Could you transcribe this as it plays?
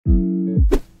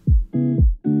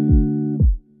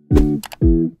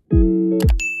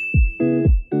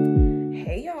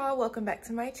back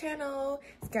to my channel.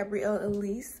 It's Gabrielle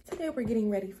Elise. Today we're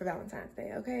getting ready for Valentine's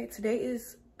Day, okay? Today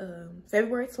is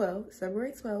February 12th. It's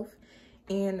February 12th.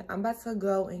 And I'm about to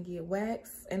go and get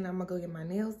waxed and I'm gonna go get my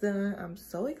nails done. I'm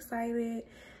so excited.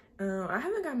 I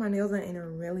haven't got my nails done in a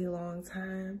really long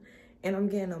time and I'm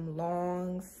getting them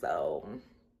long, so.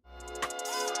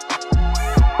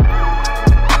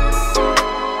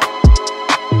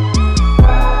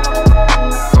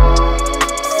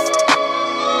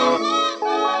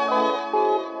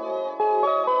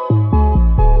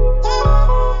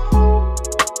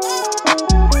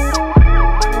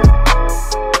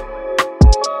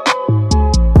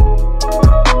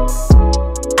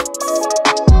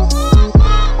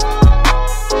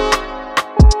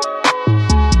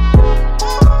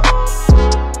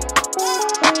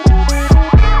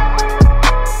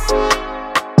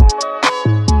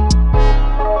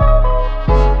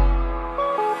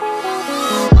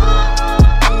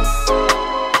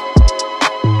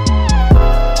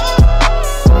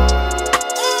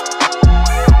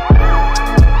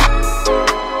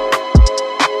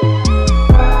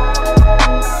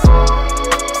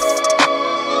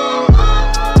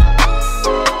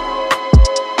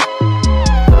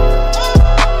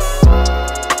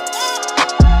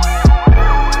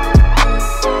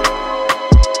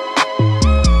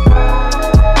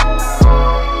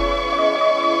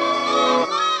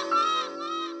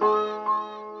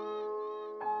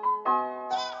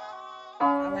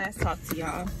 Talk to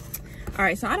y'all. All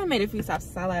right, so I done made a few stops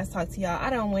since I last talked to y'all.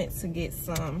 I done went to get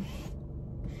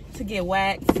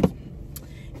waxed,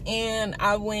 and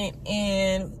I went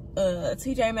in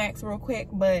TJ Maxx real quick,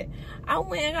 but I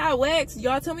went and got waxed.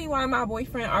 Y'all tell me why my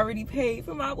boyfriend already paid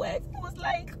for my wax. I was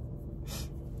like,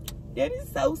 that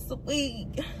is so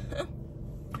sweet.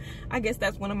 I guess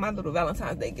that's one of my little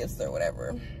Valentine's Day gifts or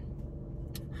whatever.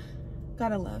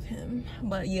 Gotta love him.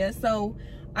 But yeah, so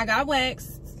I got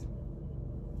waxed.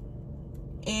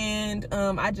 And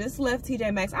I just left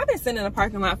TJ Maxx. I've been sitting in the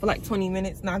parking lot for like 20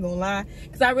 minutes, not gonna lie,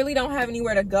 because I really don't have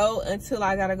anywhere to go until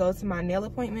I gotta go to my nail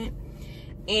appointment.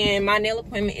 And my nail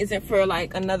appointment isn't for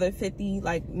like another 50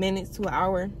 minutes to an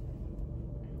hour.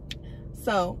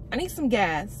 So I need some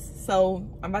gas. So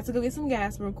I'm about to go get some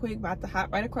gas real quick, about to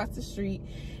hop right across the street,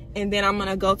 and then I'm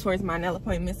gonna go towards my nail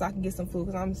appointment so I can get some food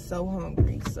because I'm so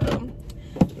hungry. So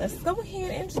let's go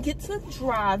ahead and just get to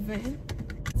driving.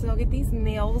 So go get these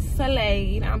nails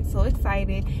slayed. I'm so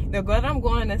excited. The girl that I'm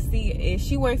going to see,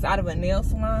 she works out of a nail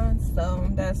salon, so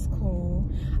that's cool.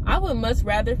 I would much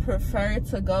rather prefer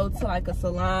to go to like a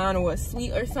salon or a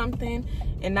suite or something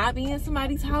and not be in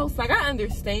somebody's house. Like, I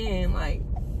understand, like,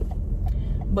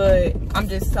 but I'm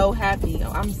just so happy.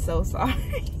 I'm so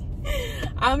sorry.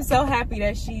 I'm so happy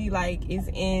that she like is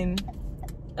in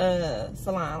a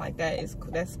salon like that.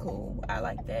 That's cool. I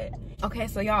like that. Okay,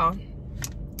 so y'all,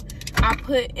 I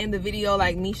put in the video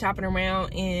like me shopping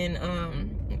around in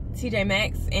TJ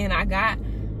Maxx, and I got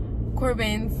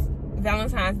Corbin's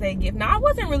Valentine's Day gift. Now I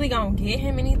wasn't really gonna get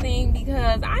him anything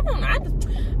because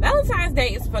Valentine's Day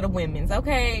is for the women's,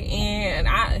 okay?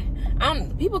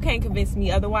 And people can't convince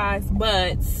me otherwise,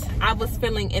 but I was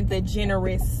feeling in the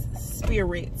generous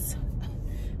spirits,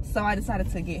 so I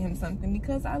decided to get him something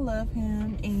because I love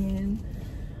him and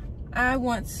I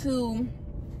want to,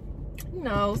 you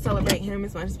know, celebrate him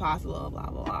as much as possible, blah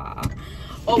blah blah,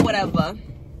 or whatever.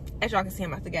 As y'all can see,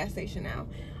 I'm at the gas station now.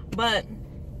 But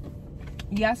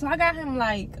yeah, so I got him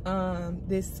like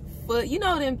this foot, you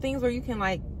know, them things where you can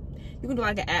do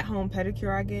like an at-home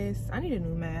pedicure, I guess. I need a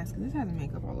new mask because this has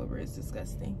makeup all over. It's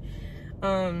disgusting.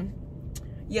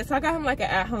 Yeah, so I got him like an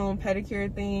at-home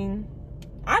pedicure thing.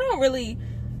 I don't really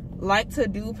like to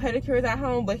do pedicures at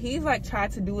home, but he's like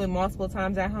tried to do it multiple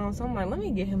times at home, so I'm like, let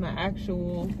me get him an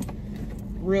actual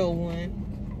real one,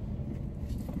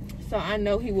 so I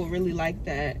know he will really like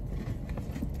that.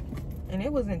 And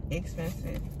it wasn't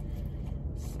expensive.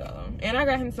 So, and I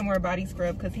got him some more body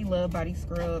scrub because he loved body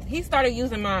scrub. He started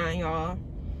using mine, y'all,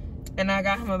 and I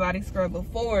got him a body scrub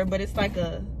before, but it's like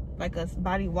a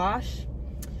body wash,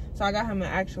 so I got him an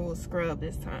actual scrub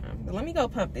this time. But let me go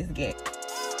pump this gas.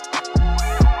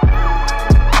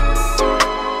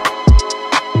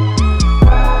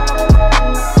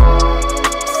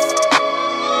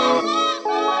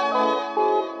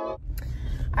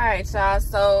 Alright, y'all,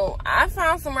 so I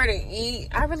found somewhere to eat.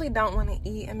 I really don't want to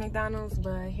eat at McDonald's,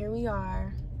 but here we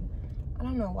are. I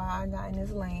don't know why I got in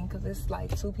this lane because it's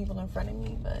like 2 people in front of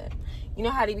me, but you know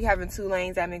how they be having 2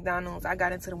 lanes at McDonald's? I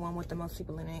got into the one with the most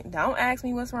people in it. Don't ask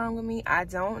me what's wrong with me. I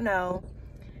don't know.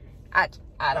 I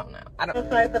don't know. I don't know.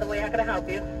 Sorry for the way. How can I help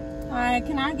you? Alright,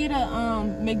 can I get a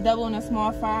McDouble and a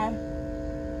small fry?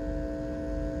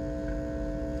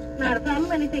 Not a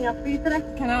problem. Anything else for you today?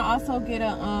 Can I also get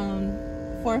a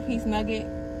 4-piece nugget?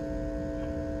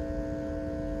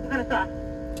 What kind of sauce?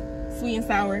 Sweet and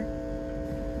sour.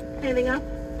 Anything else?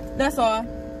 That's all.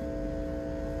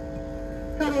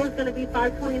 Total is going to be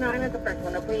 $5.29 as the first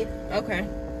one, though, please. Okay.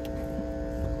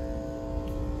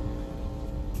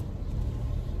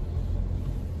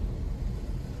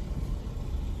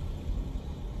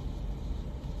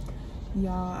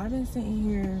 Y'all, I've been sitting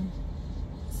here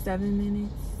 7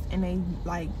 minutes and they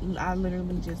like, I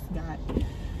literally just got,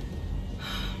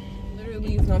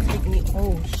 literally it's gonna take me,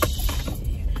 oh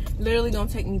shit, literally gonna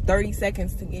take me 30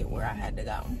 seconds to get where I had to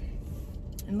go.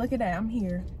 And look at that, I'm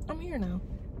here now.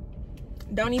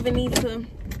 Don't even need to,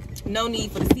 no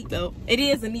need for the seatbelt. It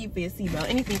is a need for a seatbelt,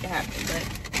 anything can happen,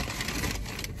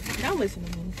 but don't listen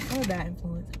to me, I'm a bad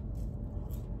influence.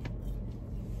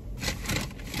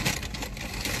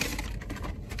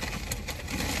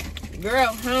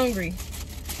 Girl, hungry.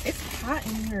 It's hot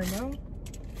in here, bro.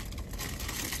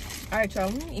 All right, y'all,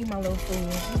 let me eat my little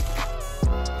food.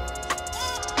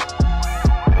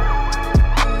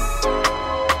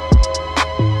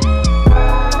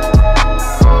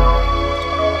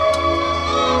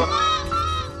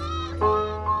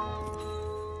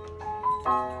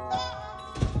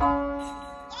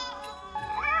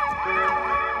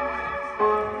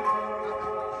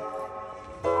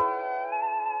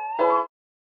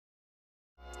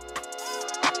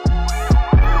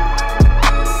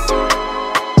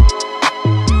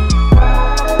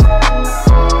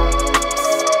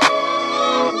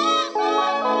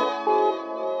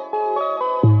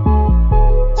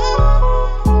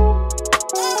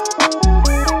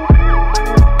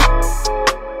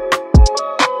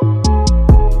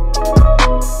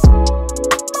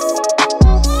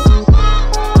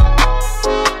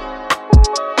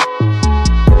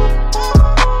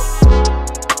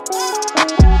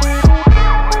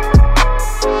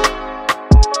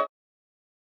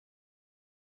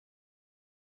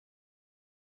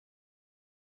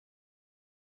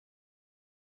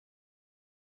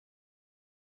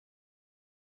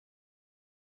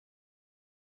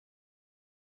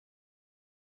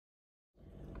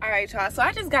 All right, y'all, so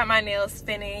I just got my nails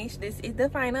finished. This is the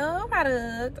final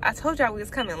product. I told y'all we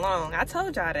was coming long. I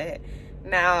told y'all that.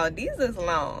 Now these is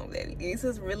long, baby. These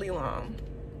is really long.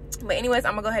 But anyways,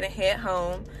 I'm gonna go ahead and head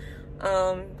home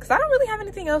because I don't really have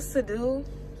anything else to do,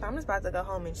 so I'm just about to go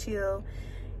home and chill,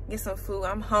 get some food.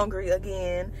 I'm hungry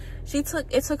again.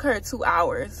 It took her 2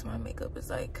 hours. My makeup is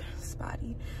like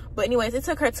spotty, but anyways, it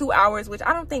took her 2 hours, which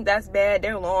I don't think that's bad.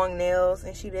 They're long nails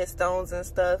and she did stones and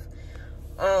stuff.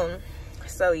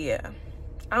 So yeah,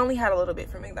 I only had a little bit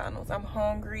from McDonald's. I'm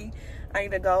hungry. I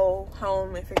need to go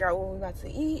home and figure out what we're about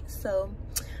to eat. So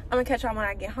I'm gonna catch y'all when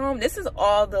I get home. This is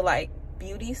all the like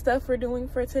beauty stuff we're doing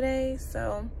for today.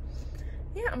 So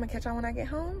yeah, I'm gonna catch y'all when I get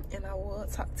home and I will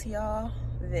talk to y'all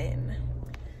then.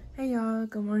 Hey y'all,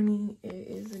 good morning. It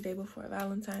is the day before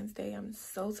Valentine's Day. I'm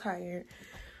so tired,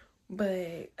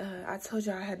 but I told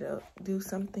y'all I had to do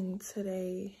something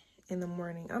today in the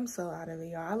morning. I'm so out of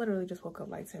it, y'all. I literally just woke up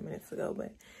like 10 minutes ago,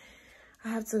 but I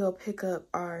have to go pick up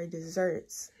our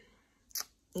desserts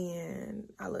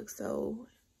and I look so,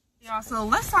 y'all. So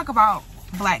let's talk about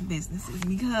black businesses,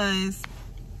 because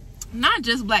not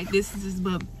just black businesses,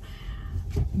 but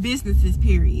businesses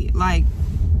period. Like,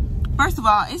 first of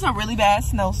all, it's a really bad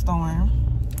snowstorm.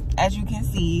 As you can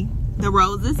see, the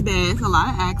roads is bad. It's a lot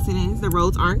of accidents. The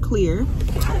roads aren't clear.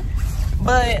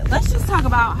 But let's just talk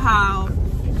about how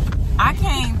I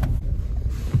came,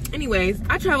 anyways,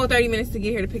 I traveled 30 minutes to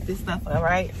get here to pick this stuff up,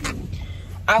 right?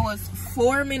 I was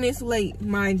 4 minutes late,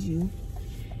 mind you.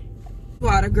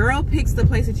 Well, the girl picks the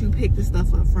place that you pick the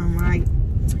stuff up from, right?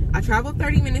 I traveled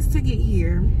 30 minutes to get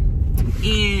here,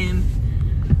 and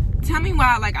tell me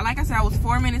why, like I said, I was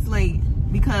 4 minutes late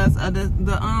because of the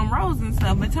roads and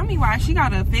stuff, but tell me why she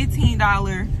got a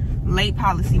 $15 late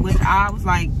policy, which I was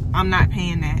like, I'm not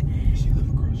paying that.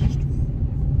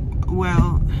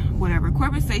 Well, whatever.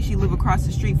 Corbett says she live across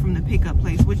the street from the pickup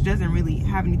place, which doesn't really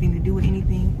have anything to do with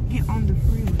anything. Get on the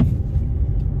freeway.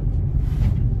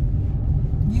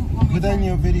 You want me put that in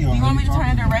your video. You want me to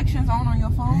turn directions on your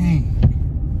phone? Hey.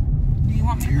 Do you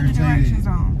want me to put the directions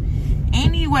on?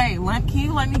 Anyway, can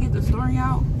you let me get the story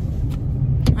out?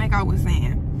 Like I was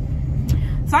saying.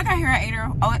 So I got here at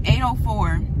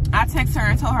 8:04. I texted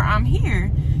her and told her I'm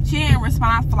here. She didn't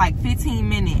respond for like 15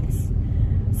 minutes.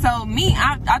 So me,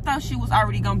 I thought she was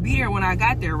already gonna be there when I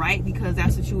got there, right? Because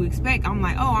that's what you would expect. I'm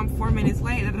like, oh, I'm 4 minutes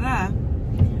late, da da da.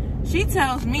 She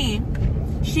tells me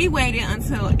she waited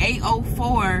until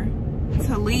 8:04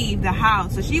 to leave the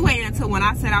house. So she waited until when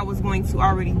I said I was going to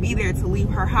already be there to leave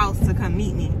her house to come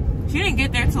meet me. She didn't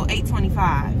get there till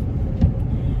 8:25.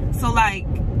 So like,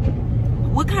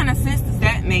 what kind of sense does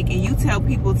that make? And you tell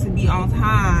people to be on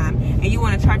time, and you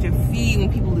want to charge a fee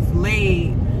when people is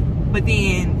late, but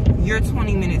then you're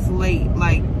 20 minutes late.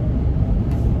 Like,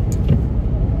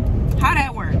 how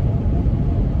that work?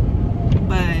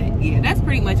 But yeah, that's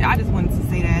pretty much it. I just wanted to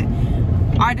say that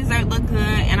our dessert looked good,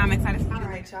 and I'm excited for you. All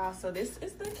right, y'all. So this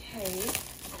is the cake.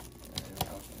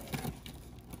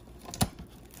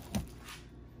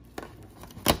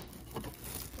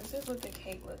 This is what the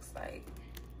cake looks like.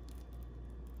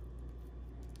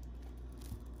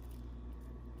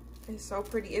 It's so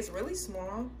pretty. It's really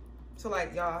small. So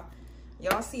like,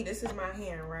 y'all see, this is my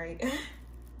hand, right?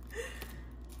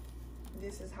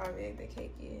 This is how big the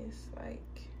cake is. Like,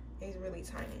 it's really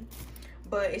tiny,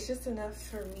 but it's just enough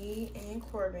for me and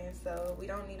Corbin, so we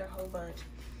don't need a whole bunch.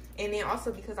 And then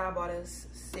also because I bought us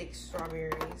 6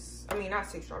 strawberries, I mean not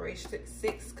 6 strawberries,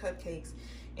 6 cupcakes,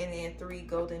 and then 3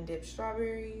 golden dipped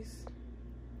strawberries.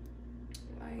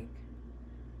 Like,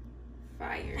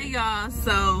 fire. Hey y'all,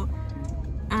 so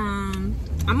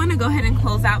I'm gonna go ahead and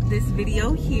close out this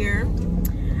video here.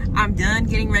 I'm done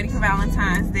getting ready for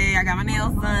Valentine's Day. I got my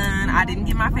nails done. I didn't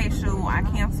get my facial. I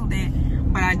canceled it,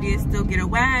 but I did still get a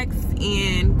wax.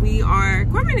 And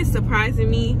Corbin is surprising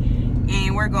me,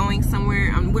 and we're going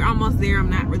somewhere. We're almost there. I'm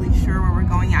not really sure where we're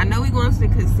going. I know we're going to the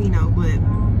casino,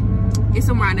 but it's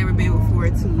somewhere I've never been before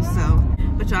too. So,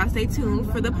 but y'all stay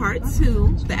tuned for the part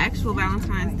 2, the actual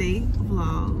Valentine's Day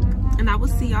vlog. And I will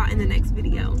see y'all in the next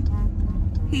video.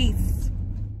 Peace.